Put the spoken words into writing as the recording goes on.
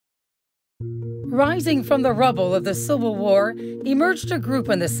Rising from the rubble of the Civil War emerged a group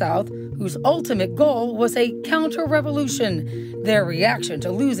in the South whose ultimate goal was a counter-revolution, their reaction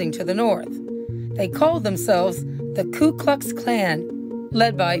to losing to the North. They called themselves the Ku Klux Klan.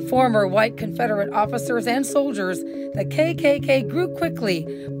 Led by former white Confederate officers and soldiers, the KKK grew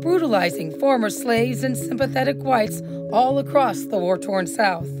quickly, brutalizing former slaves and sympathetic whites all across the war-torn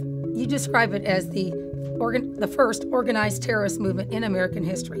South. You describe it as the first organized terrorist movement in American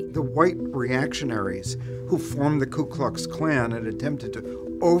history. The white reactionaries who formed the Ku Klux Klan and attempted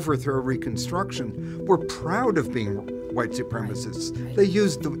to overthrow Reconstruction were proud of being white supremacists. Right. They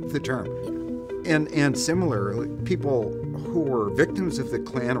used the term. And similarly, people who were victims of the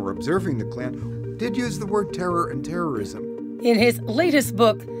Klan or observing the Klan did use the word terror and terrorism. In his latest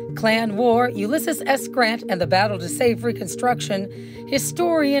book, Klan War, Ulysses S. Grant and the Battle to Save Reconstruction,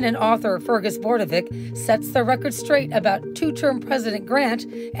 historian and author Fergus Bordewich sets the record straight about two-term President Grant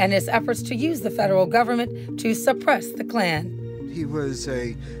and his efforts to use the federal government to suppress the Klan. He was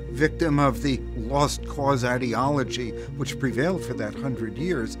a victim of the lost cause ideology which prevailed for that 100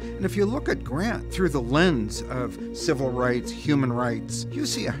 years. And if you look at Grant through the lens of civil rights, human rights, you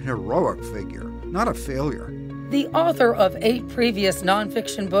see a heroic figure, not a failure. The author of 8 previous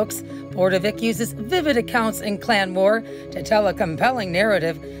nonfiction books, Bordewich uses vivid accounts in Klan War to tell a compelling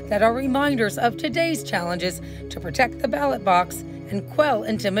narrative that are reminders of today's challenges to protect the ballot box and quell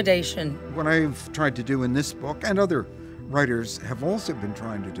intimidation. What I've tried to do in this book, and other writers have also been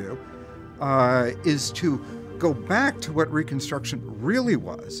trying to do, is to go back to what Reconstruction really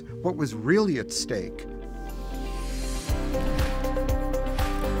was, what was really at stake.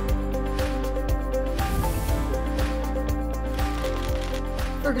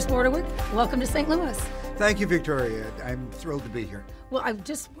 Fergus Bordewich, welcome to St. Louis. Thank you, Victoria. I'm thrilled to be here. Well, I'm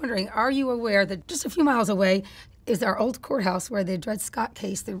just wondering, are you aware that just a few miles away is our old courthouse where the Dred Scott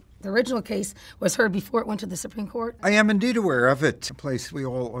case, the original case, was heard before it went to the Supreme Court? I am indeed aware of it, a place we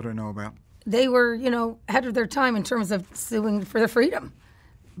all ought to know about. They were, ahead of their time in terms of suing for their freedom,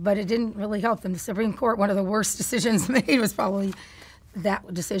 but it didn't really help them. The Supreme Court, one of the worst decisions made was probably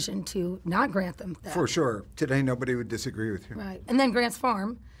that decision to not grant them that. For sure. Today, nobody would disagree with you. Right. And then Grant's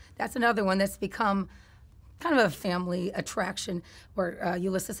Farm, that's another one that's become kind of a family attraction, where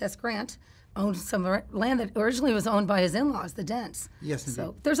Ulysses S. Grant owned some land that originally was owned by his in-laws, the Dents. Yes, indeed.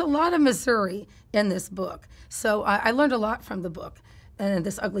 So there's a lot of Missouri in this book. So I learned a lot from the book and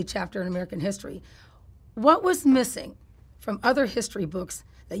this ugly chapter in American history. What was missing from other history books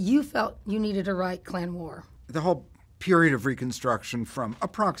that you felt you needed to write Klan War? The whole period of Reconstruction from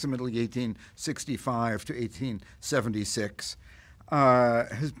approximately 1865 to 1876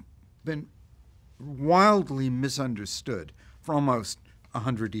 has been wildly misunderstood for almost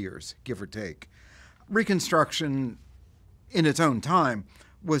 100 years, give or take. Reconstruction, in its own time,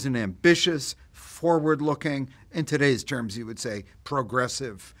 was an ambitious, forward-looking, in today's terms you would say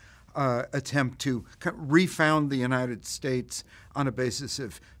progressive, attempt to refound the United States on a basis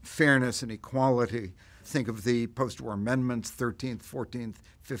of fairness and equality. Think of the post-war amendments, 13th, 14th,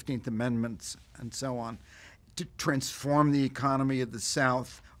 15th Amendments, and so on, to transform the economy of the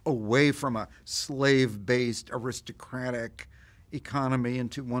South away from a slave-based, aristocratic economy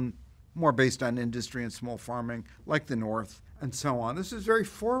into one more based on industry and small farming, like the North, and so on. This is very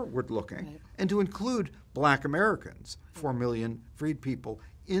forward-looking, right. And to include Black Americans, 4 million freed people,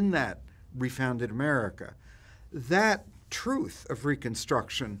 in that refounded America. That truth of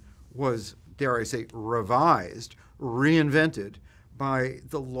Reconstruction was, dare I say, revised, reinvented by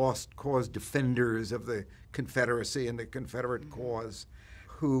the lost cause defenders of the Confederacy and the Confederate cause,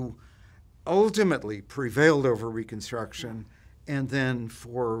 who ultimately prevailed over Reconstruction, and then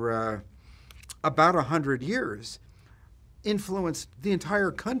for about 100 years influenced the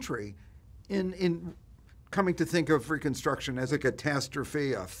entire country in coming to think of Reconstruction as a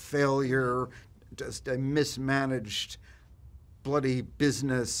catastrophe, a failure, just a mismanaged, bloody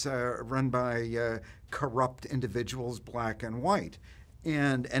business run by corrupt individuals, black and white.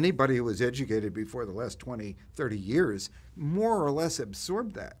 And anybody who was educated before the last 20, 30 years more or less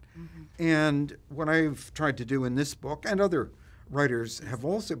absorbed that. Mm-hmm. And what I've tried to do in this book, and other writers have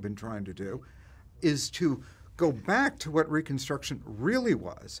also been trying to do, is to go back to what Reconstruction really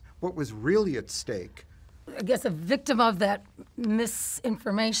was, what was really at stake. I guess a victim of that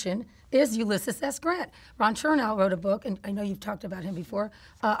misinformation is Ulysses S. Grant. Ron Chernow wrote a book, and I know you've talked about him before,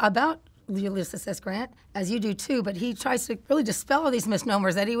 about Ulysses S. Grant, as you do too, but he tries to really dispel all these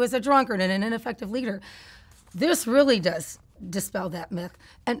misnomers that he was a drunkard and an ineffective leader. This really does dispel that myth.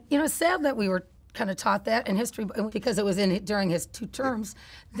 And, it's sad that we were kind of taught that in history because it was during his 2 terms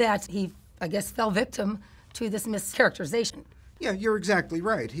that he, I guess, fell victim to this mischaracterization. Yeah, you're exactly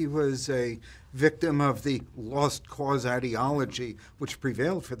right. He was a victim of the lost cause ideology which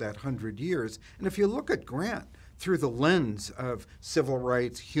prevailed for that 100 years. And if you look at Grant through the lens of civil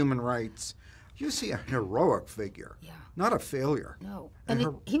rights, human rights, you see a heroic figure, not a failure. No, and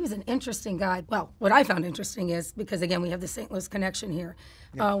he was an interesting guy. Well, what I found interesting is, because again, we have the St. Louis connection here.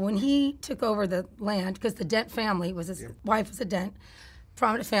 When he took over the land, because the Dent family, his wife was a Dent,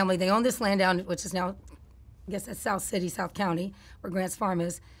 prominent family, they owned this land down, which is now, I guess that's South City, South County, where Grant's farm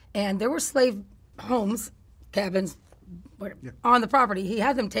is. And there were slave homes, cabins, on the property. He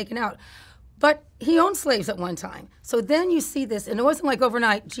had them taken out. But he owned slaves at one time. So then you see this, and it wasn't like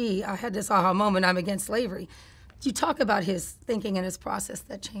overnight, gee, I had this aha moment, I'm against slavery. You talk about his thinking and his process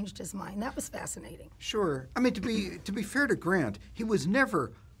that changed his mind. That was fascinating. Sure. I mean, to be fair to Grant, he was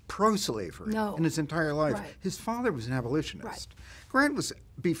never pro-slavery in his entire life. Right. His father was an abolitionist. Right. Grant was,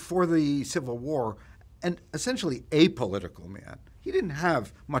 before the Civil War, an essentially apolitical man. He didn't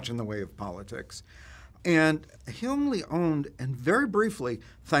have much in the way of politics. And he only owned, and very briefly,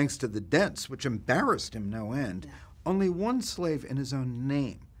 thanks to the debts, which embarrassed him no end, only one slave in his own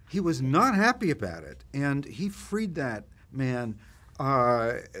name. He was not happy about it, and he freed that man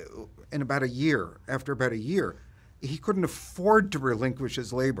in about a year. After about a year, he couldn't afford to relinquish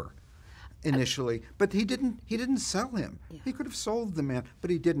his labor initially, but he didn't sell him. He could have sold the man, but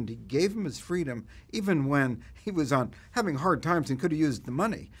he didn't. He gave him his freedom, even when he was having hard times and could have used the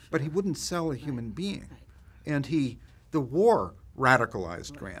money, but he wouldn't sell a human being. And the war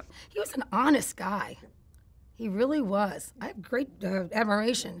radicalized Grant. He was an honest guy. He really was. I have great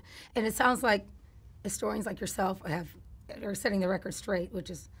admiration. And it sounds like historians like yourself are setting the record straight,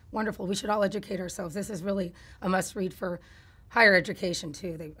 which is wonderful. We should all educate ourselves. This is really a must-read for higher education,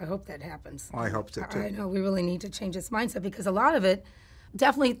 too. I hope that happens. I hope so, too. I know we really need to change this mindset, because a lot of it,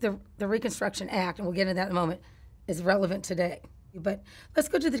 definitely the Reconstruction Act, and we'll get into that in a moment, is relevant today. But let's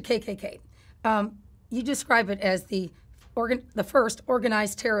go to the KKK. You describe it as the first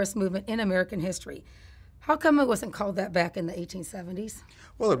organized terrorist movement in American history. How come it wasn't called that back in the 1870s?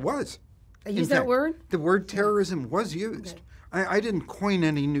 Well, it was. They used that word? The word terrorism was used. Okay. I didn't coin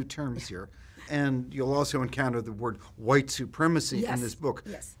any new terms here. And you'll also encounter the word white supremacy in this book.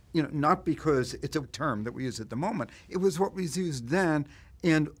 Yes. You know, not because it's a term that we use at the moment. It was what was used then,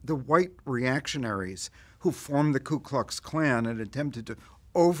 and the white reactionaries who formed the Ku Klux Klan and attempted to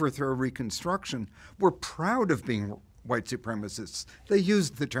overthrow Reconstruction were proud of being white supremacists. They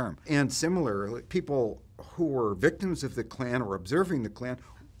used the term. And similarly, people who were victims of the Klan or observing the Klan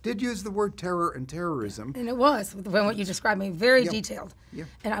did use the word terror and terrorism. And it was, when what you described me, very detailed. Yeah.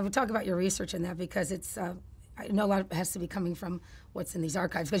 And I would talk about your research in that, because it's, I know a lot of it has to be coming from what's in these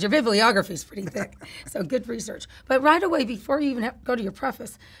archives, because your bibliography is pretty thick. So good research. But right away, before you even go to your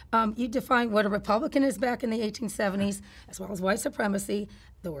preface, you define what a Republican is back in the 1870s, as well as white supremacy,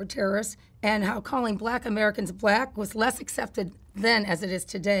 the word terrorist, and how calling black Americans black was less accepted then as it is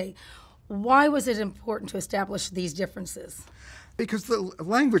today. Why was it important to establish these differences? Because the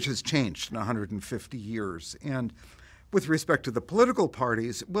language has changed in 150 years. And with respect to the political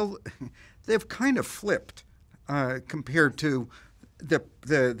parties, well, they've kind of flipped compared to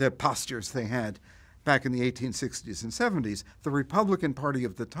the postures they had back in the 1860s and 70s. The Republican Party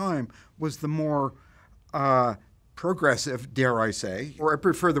of the time was the more progressive, dare I say, or I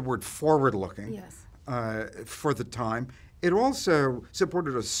prefer the word forward-looking for the time. It also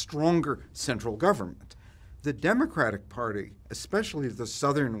supported a stronger central government. The Democratic Party, especially the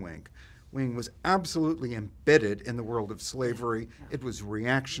Southern wing, was absolutely embedded in the world of slavery. It was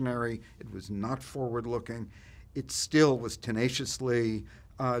reactionary. It was not forward-looking. It still was tenaciously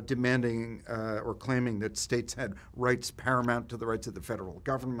demanding or claiming that states had rights paramount to the rights of the federal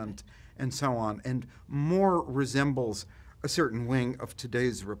government, and so on, and more resembles a certain wing of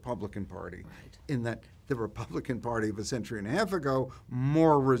today's Republican Party, in that the Republican Party of a century and a half ago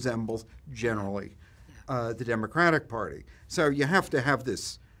more resembles, generally, the Democratic Party. So you have to have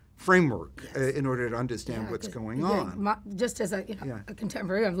this framework in order to understand what's going on. Just as a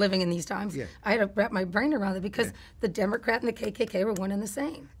contemporary, I'm living in these times, I had to wrap my brain around it, because the Democrat and the KKK were one and the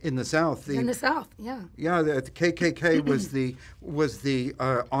same. In the South. In the South, Yeah, the KKK was the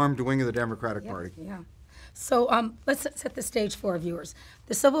armed wing of the Democratic Party. Yeah. So let's set the stage for our viewers.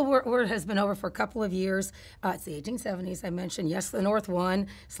 The Civil War has been over for a couple of years. It's the 1870s, I mentioned. Yes, the North won.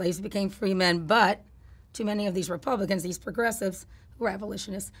 Slaves became free men, but too many of these Republicans, these progressives, who were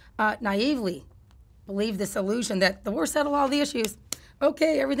abolitionists, naively believed this illusion that the war settled all the issues.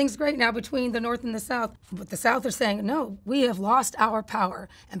 Okay, everything's great now between the North and the South. But the South are saying, no, we have lost our power,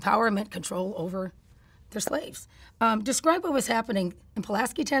 and power meant control over their slaves. Describe what was happening in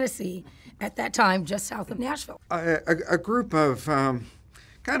Pulaski, Tennessee, at that time, just south of Nashville. A group of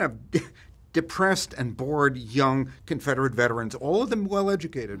kind of depressed and bored young Confederate veterans, all of them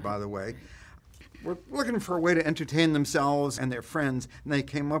well-educated, by the way, were looking for a way to entertain themselves and their friends, and they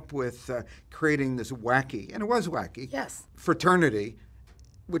came up with creating this wacky, and it was wacky, yes, fraternity,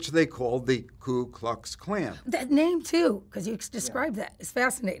 which they called the Ku Klux Klan. That name, too, because you described that, is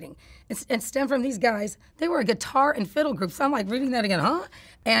fascinating. It stemmed from these guys. They were a guitar and fiddle group, so I'm like reading that again, huh?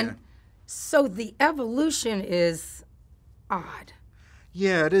 And so the evolution is odd.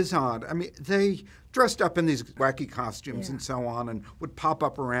 Yeah, it is odd. I mean, they dressed up in these wacky costumes and so on and would pop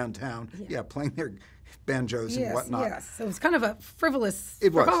up around town, playing their banjos and whatnot. Yes, so it was kind of a frivolous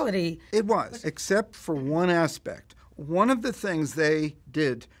was. frivolity. It was, except for one aspect. One of the things they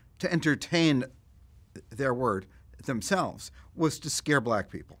did to entertain their word themselves was to scare black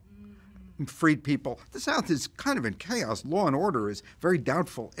people, freed people. The South is kind of in chaos. Law and order is very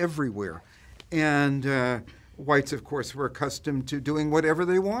doubtful everywhere. And whites, of course, were accustomed to doing whatever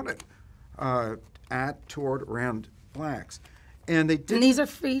they wanted toward, around blacks. And they did. And these are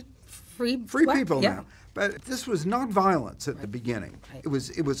free black people now. But this was not violence at the beginning. It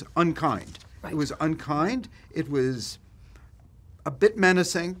was unkind. It was unkind. It was a bit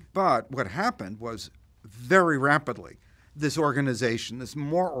menacing. But what happened was very rapidly, this organization, this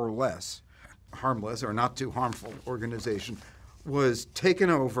more or less harmless or not too harmful organization, was taken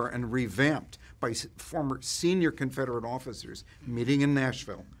over and revamped by former senior Confederate officers meeting in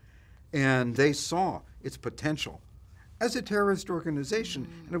Nashville. And they saw its potential as a terrorist organization,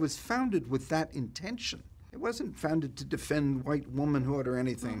 and it was founded with that intention. It wasn't founded to defend white womanhood or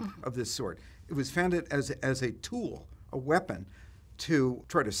anything of this sort. It was founded as a tool, a weapon, to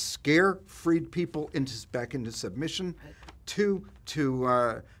try to scare freed people back into submission, to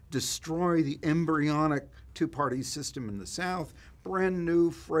destroy the embryonic two-party system in the South, brand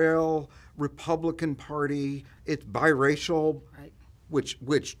new, frail Republican Party. It's biracial,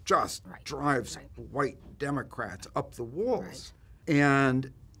 which just drives white Democrats up the walls.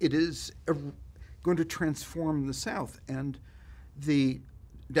 And it is going to transform the South. And the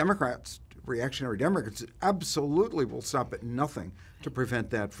Democrats, reactionary Democrats, absolutely will stop at nothing to prevent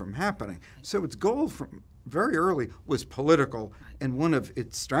that from happening. So its goal from very early was political, and one of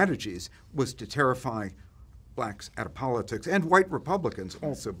its strategies was to terrify blacks out of politics, and white Republicans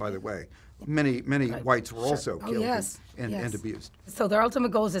also, by the way. Many whites were also killed and abused. So their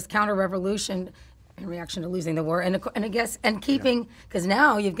ultimate goal is this counter-revolution in reaction to losing the war, and I guess, and keeping, because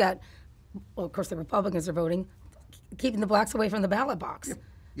now you've got, well, of course the Republicans are voting, keeping the blacks away from the ballot box.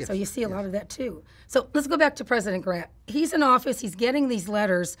 Yes. So you see a lot of that too. So let's go back to President Grant. He's in office. He's getting these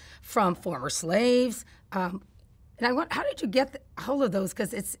letters from former slaves. And I want, how did you get a hold of those?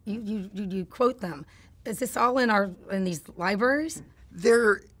 Because it's you quote them. Is this all in these libraries?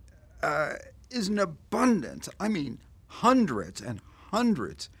 There is an abundance. I mean, hundreds and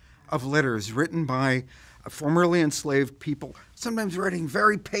hundreds of letters written by formerly enslaved people, sometimes writing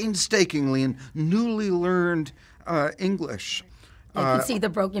very painstakingly in newly learned English. You can see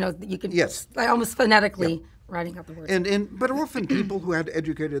the you can almost phonetically writing out the words. But often people who had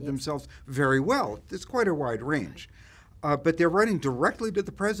educated themselves very well. There's quite a wide range. But they're writing directly to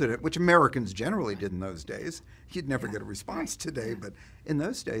the president, which Americans generally did in those days. You'd never get a response today, but in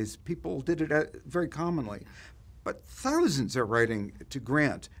those days, people did it very commonly. But thousands are writing to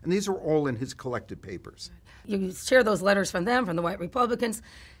Grant, and these are all in his collected papers. You share those letters from them, from the white Republicans,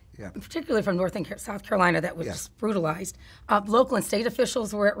 particularly from North and South Carolina that was just brutalized. Local and state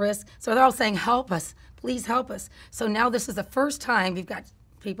officials were at risk, so they're all saying, help us, please help us. So now this is the first time we've got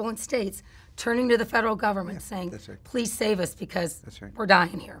people in states turning to the federal government saying, please save us because we're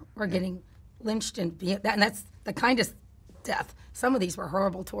dying here. We're getting lynched, and that's the kindest death. Some of these were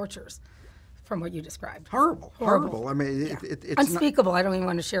horrible tortures from what you described. Horrible. I mean, it's unspeakable. I don't even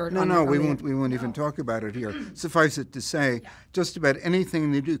want to share it. We won't even talk about it here. Suffice it to say, just about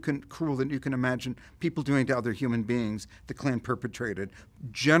anything cruel that you can imagine people doing to other human beings, the Klan perpetrated,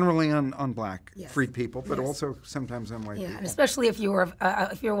 generally on black freed people, but also sometimes on white people. And especially if you were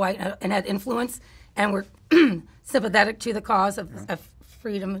white and had influence and were sympathetic to the cause of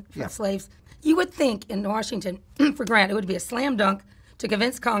freedom for slaves. You would think in Washington, for Grant, it would be a slam dunk to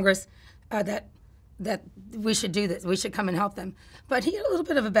convince Congress that we should do this, we should come and help them. But he had a little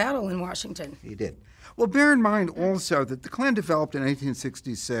bit of a battle in Washington. He did. Well, bear in mind also that the Klan developed in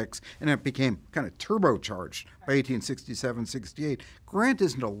 1866, and it became kind of turbocharged by 1867-68. Grant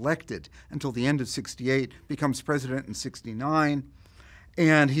isn't elected until the end of 68, becomes president in 69,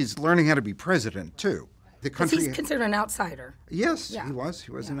 and he's learning how to be president, too. He's considered an outsider. Yes, he was.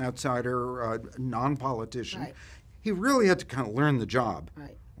 He was an outsider, non-politician. Right. He really had to kind of learn the job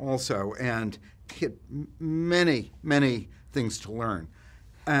also, and he had many, many things to learn.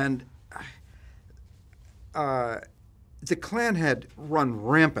 And the Klan had run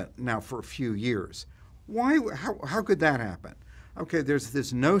rampant now for a few years. Why? How could that happen? Okay, there's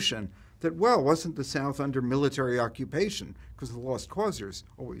this notion that, well, wasn't the South under military occupation? Because the Lost Causers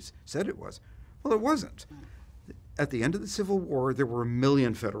always said it was. Well, it wasn't. At the end of the Civil War, there were 1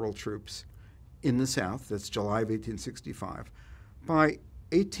 million federal troops in the South. That's July of 1865. By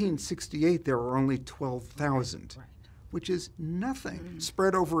 1868, there were only 12,000, which is nothing,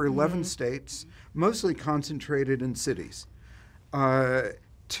 spread over 11 states, mostly concentrated in cities.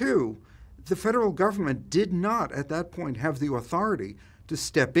 Two, the federal government did not, at that point, have the authority to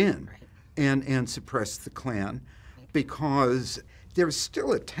step in and suppress the Klan, because there's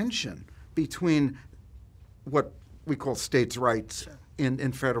still a tension between what we call states' rights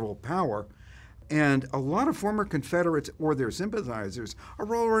and federal power. And a lot of former Confederates or their sympathizers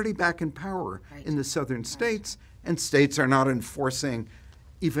are already back in power in the southern states, and states are not enforcing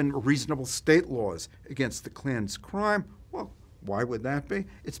even reasonable state laws against the Klan's crime. Well, why would that be?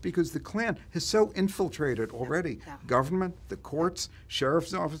 It's because the Klan has so infiltrated already government, the courts,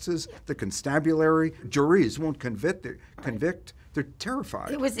 sheriff's offices, the constabulary. Juries won't convict. They're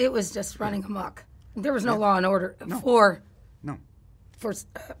terrified. It was just running amok. There was no law and order for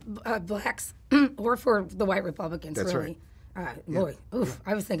blacks or for the white Republicans. That's really. Boy,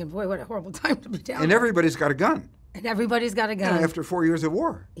 I was thinking, boy, what a horrible time to be down. And everybody's got a gun. And everybody's got a gun. And after 4 years of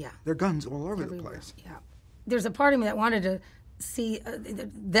war, there are guns all over the place. Yeah, there's a part of me that wanted to see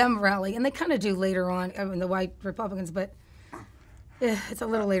them rally, and they kind of do later on, the white Republicans, but it's a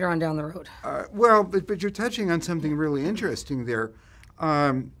little later on down the road. But you're touching on something really interesting there.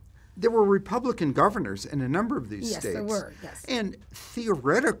 There were Republican governors in a number of these states. Yes, there were, yes. And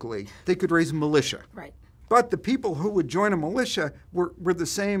theoretically, they could raise a militia. Right. But the people who would join a militia were the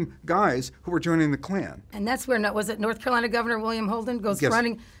same guys who were joining the Klan. And that's where, was it North Carolina Governor William Holden goes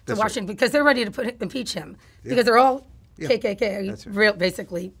running to Washington because they're ready to impeach him. Because they're all KKK,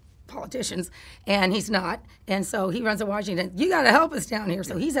 basically politicians, and he's not. And so he runs to Washington. You got to help us down here.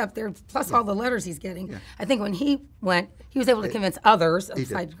 So he's up there, plus all the letters he's getting. Yeah. I think when he went, he was able to convince others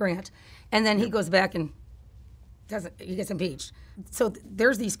besides Grant. And then he goes back and he gets impeached. So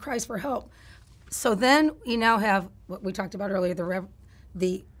there's these cries for help. So then we now have what we talked about earlier,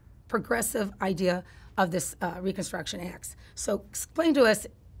 the progressive idea of this Reconstruction Acts. So explain to us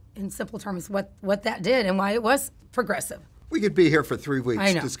in simple terms what that did and why it was progressive. We could be here for 3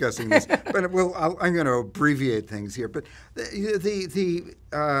 weeks discussing this, but I'm going to abbreviate things here. But the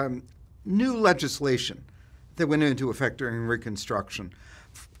new legislation that went into effect during Reconstruction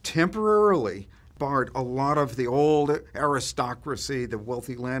temporarily barred a lot of the old aristocracy, the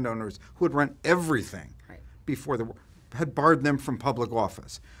wealthy landowners who had run everything before the war, had barred them from public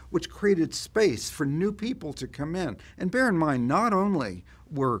office, which created space for new people to come in. And bear in mind, not only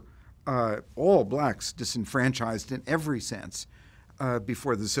were all blacks disenfranchised in every sense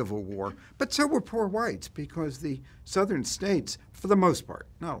before the Civil War, but so were poor whites, because the southern states, for the most part,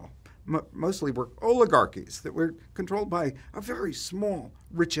 not all, mostly were oligarchies that were controlled by a very small,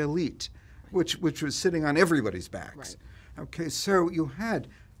 rich elite, which was sitting on everybody's backs. Right. Okay, so you had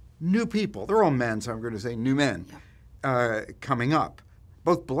new people. They're all men, so I'm going to say new men coming up,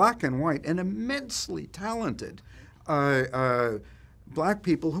 both black and white, and immensely talented black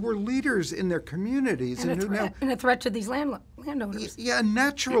people who were leaders in their communities and a threat to these landowners. Yeah,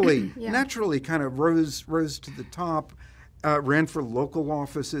 naturally kind of rose to the top, ran for local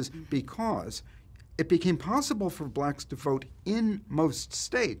offices because it became possible for blacks to vote in most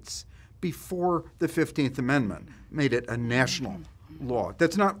states before the 15th Amendment made it a national law.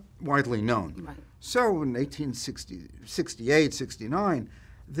 That's not widely known. Right. So in 1868, 69,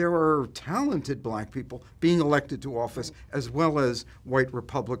 there were talented black people being elected to office as well as white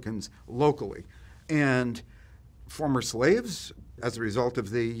Republicans locally. And former slaves, as a result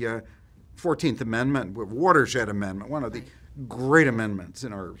of the 14th Amendment, Watershed Amendment, one of the great amendments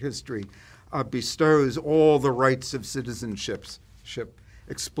in our history, bestows all the rights of citizenship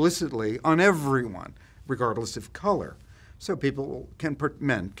explicitly on everyone, regardless of color. So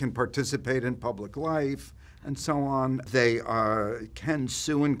men can participate in public life and so on. They can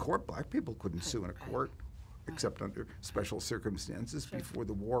sue in court. Black people couldn't sue in a court except under special circumstances before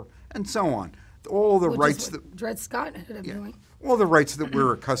the war, and so on. All the rights that Dred Scott ended up doing. All the rights that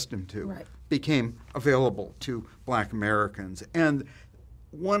we're accustomed to became available to black Americans. And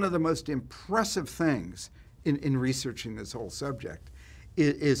one of the most impressive things in researching this whole subject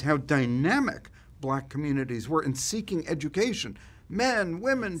is how dynamic black communities were in seeking education. Men,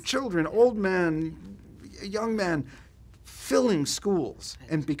 women, children, old men, young men, filling schools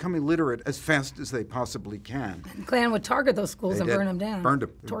and becoming literate as fast as they possibly can. And the Klan would target those schools and burn them down. Burned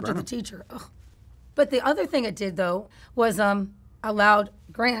them. Torture the teacher. Ugh. But the other thing it did, though, was allowed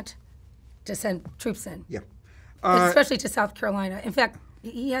Grant to send troops in. Yeah. Especially to South Carolina. In fact,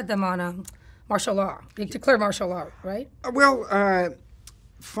 he had them on martial law. He declared martial law, right?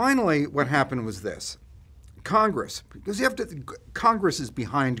 Finally, what happened was this. Congress, because Congress is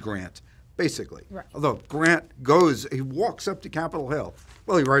behind Grant, basically. Right. Although Grant he walks up to Capitol Hill.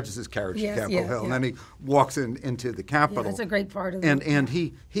 Well, he rides his carriage to Capitol Hill, and then he walks into the Capitol. Yeah, that's a great part of it. And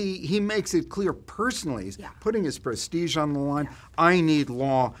he makes it clear personally, he's putting his prestige on the line. I need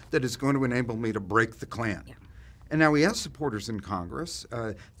law that is going to enable me to break the Klan. Yeah. And now he has supporters in Congress.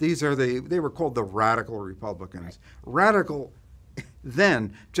 They were called the radical Republicans. Right. Radical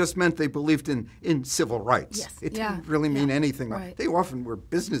then just meant they believed in civil rights. Yes. It didn't really mean anything. Right. They often were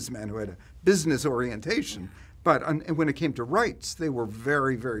businessmen who had a business orientation. Yeah. But when it came to rights, they were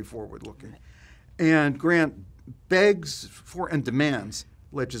very, very forward-looking. Right. And Grant begs for and demands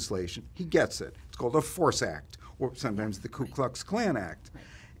legislation. He gets it. It's called a Force Act, or sometimes the Ku Klux Klan Act. Right.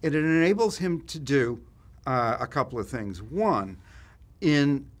 And it enables him to do a couple of things. One,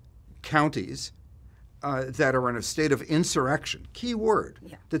 in counties that are in a state of insurrection, key word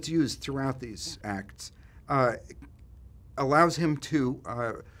that's used throughout these acts, allows him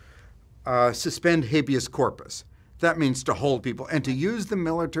to suspend habeas corpus. That means to hold people and to use the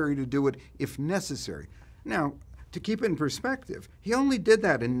military to do it if necessary. Now, to keep it in perspective, he only did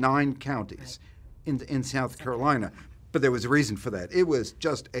that in 9 counties in South Carolina, but there was a reason for that. It was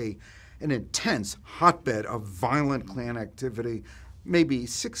just an intense hotbed of violent Klan activity. Maybe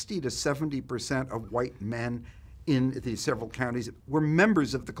 60 to 70% of white men in these several counties were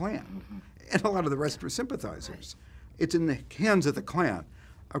members of the Klan, and a lot of the rest were sympathizers. It's in the hands of the Klan.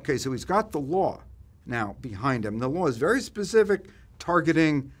 Okay, so he's got the law now behind him. The law is very specific,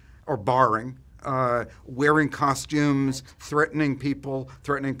 targeting or barring, wearing costumes, threatening people,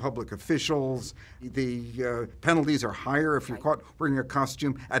 threatening public officials. The penalties are higher if you're caught wearing a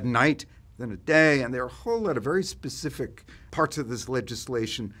costume at night than at day, and there are a whole lot of very specific parts of this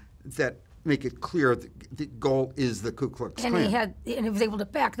legislation that make it clear that the goal is the Ku Klux Klan. And he was able to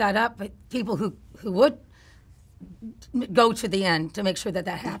back that up with people who would go to the end to make sure that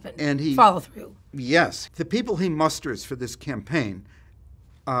happened, and he follow through. Yes. The people he musters for this campaign,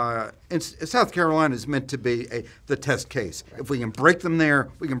 South Carolina is meant to be the test case. Right. If we can break them there,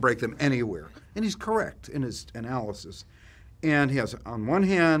 we can break them anywhere. And he's correct in his analysis. And he has, on one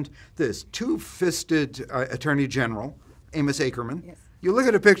hand, this two-fisted Attorney General, Amos Ackerman. Yes. You look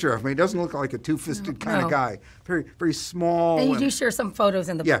at a picture of him, he doesn't look like a two-fisted kind of guy. Very, very small. And you do share some photos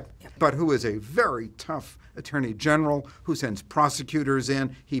in the book. Yeah, but who is a very tough Attorney General who sends prosecutors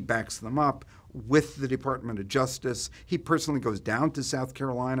in. He backs them up with the Department of Justice. He personally goes down to South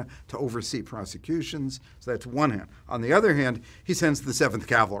Carolina to oversee prosecutions. So that's one hand. On the other hand, he sends the 7th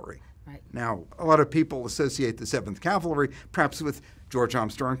Cavalry. Right. Now, a lot of people associate the 7th Cavalry perhaps with George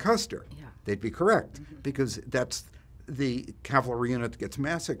Armstrong Custer. Yeah. They'd be correct, because that's the cavalry unit that gets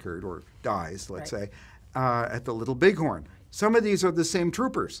massacred or dies, let's say, at the Little Bighorn. Some of these are the same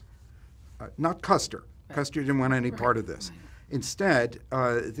troopers, not Custer. Right. Custer didn't want any part of this. Right. Instead,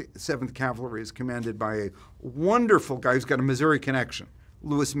 the 7th Cavalry is commanded by a wonderful guy who's got a Missouri connection,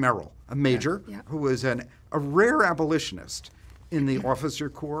 Lewis Merrill, a major who was a rare abolitionist in the officer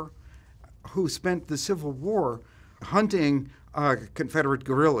corps, who spent the Civil War hunting Confederate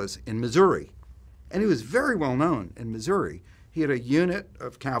guerrillas in Missouri. And he was very well known in Missouri. He had a unit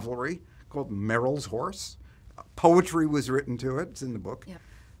of cavalry called Merrill's Horse. Poetry was written to it. It's in the book. Yeah.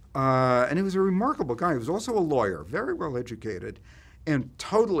 And he was a remarkable guy. He was also a lawyer, very well educated, and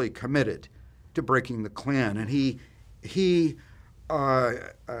totally committed to breaking the Klan. And he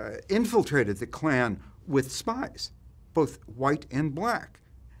infiltrated the Klan with spies, both white and black.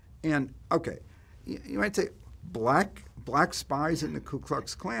 And, okay, you might say black spies in the Ku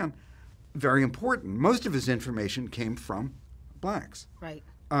Klux Klan, very important. Most of his information came from blacks. Right.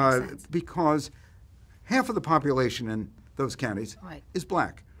 Because half of the population in those counties is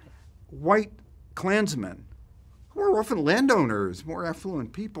black. Right. White Klansmen, who are often landowners, more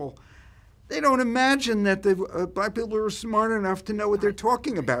affluent people, they don't imagine that the black people are smart enough to know what they're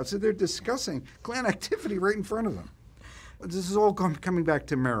talking about, so they're discussing Klan activity right in front of them. This is all coming back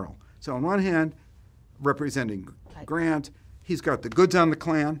to Merrill. So on one hand, representing Grant, he's got the goods on the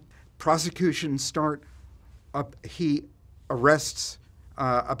Klan. Prosecutions start up. He arrests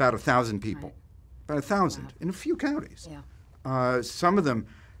about 1,000 people, about 1,000 in a few counties. Yeah. Some of them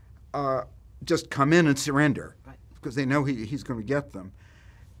just come in and surrender because they know he's going to get them.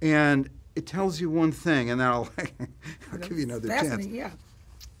 And it tells you one thing, and then I'll give you another chance.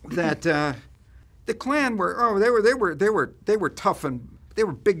 That the Klan were tough and they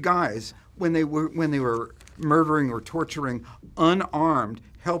were big guys when they were murdering or torturing unarmed,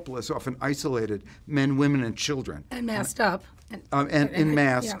 helpless, often isolated men, women, and children. And masked up. And in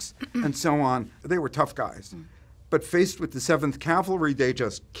masks and so on. They were tough guys. But faced with the 7th Cavalry, they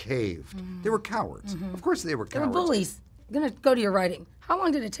just caved. They were cowards. Of course they were cowards. They were bullies. I'm going to go to your writing. How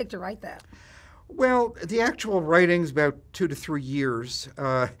long did it take to write that? Well, the actual writing's about 2 to 3 years,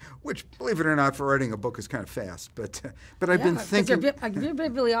 which, believe it or not, for writing a book is kind of fast. But I've been thinking. Your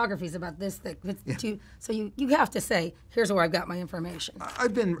bibliography's about this thick. So you have to say, here's where I've got my information.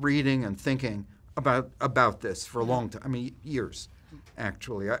 I've been reading and thinking about this for a long time. I mean, years,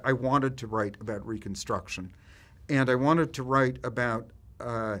 actually. I wanted to write about Reconstruction, and I wanted to write about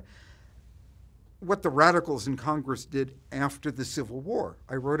what the radicals in Congress did after the Civil War.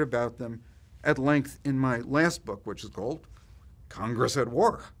 I wrote about them at length in my last book, which is called Congress at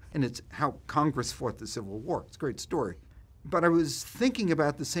War, and it's how Congress fought the Civil War. It's a great story. But I was thinking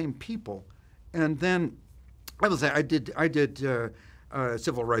about the same people, and then I did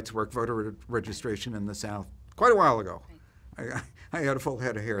civil rights work, voter registration in the South quite a while ago. I had a full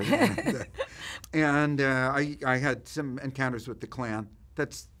head of hair then. And I had some encounters with the Klan.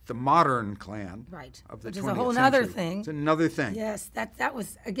 That's the modern Klan of the 20th Which is a whole other thing. It's another thing. Yes, that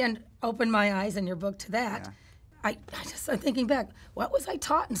was, again, opened my eyes in your book to that. Yeah. I'm thinking back, what was I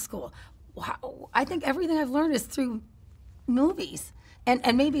taught in school? Wow, I think everything I've learned is through movies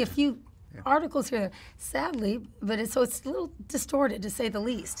and maybe a few articles here, sadly, but it's a little distorted, to say the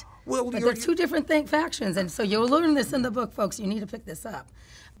least. Well, but they're two different factions, and so you'll learn this in the book, folks. You need to pick this up.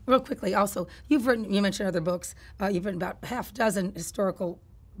 Real quickly, also, you mentioned other books. You've written about half a dozen historical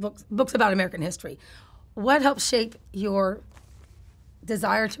books about American history. What helped shape your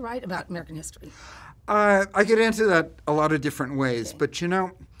desire to write about American history? I could answer that a lot of different ways, but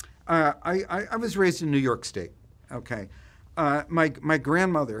I was raised in New York State. Okay, my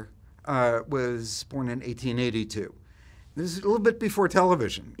grandmother was born in 1882. This is a little bit before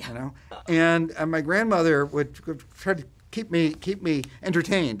television, and my grandmother would try to keep me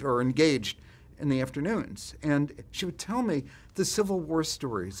entertained or engaged in the afternoons, and she would tell me the Civil War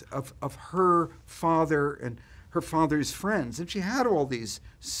stories of her father and her father's friends, and she had all these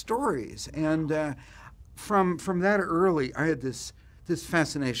stories, and from that early, I had this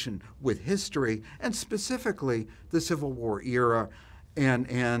fascination with history, and specifically the Civil War era,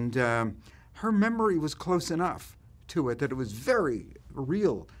 and her memory was close enough to it that it was very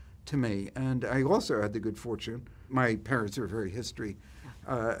real to me. And I also had the good fortune, my parents were very history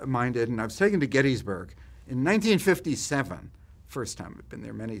minded, and I was taken to Gettysburg in 1957. First time. I've been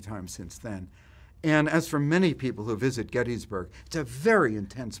there many times since then. And as for many people who visit Gettysburg, it's a very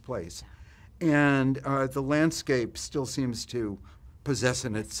intense place. And the landscape still seems to possess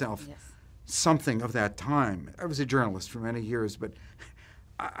in itself something of that time. I was a journalist for many years, but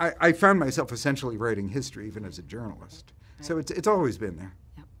I found myself essentially writing history even as a journalist. Right. So it's always been there.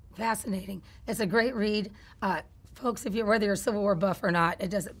 Yeah. Fascinating. It's a great read. Folks, whether you're a Civil War buff or not,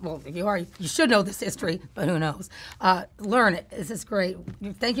 it doesn't, well, if you are, you should know this history, but who knows. Learn it. This is great.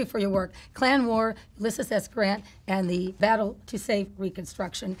 Thank you for your work. Klan War, Ulysses S. Grant, and the Battle to Save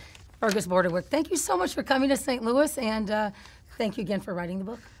Reconstruction. Fergus Bordewich, thank you so much for coming to St. Louis, and thank you again for writing the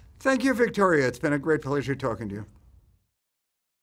book. Thank you, Victoria. It's been a great pleasure talking to you.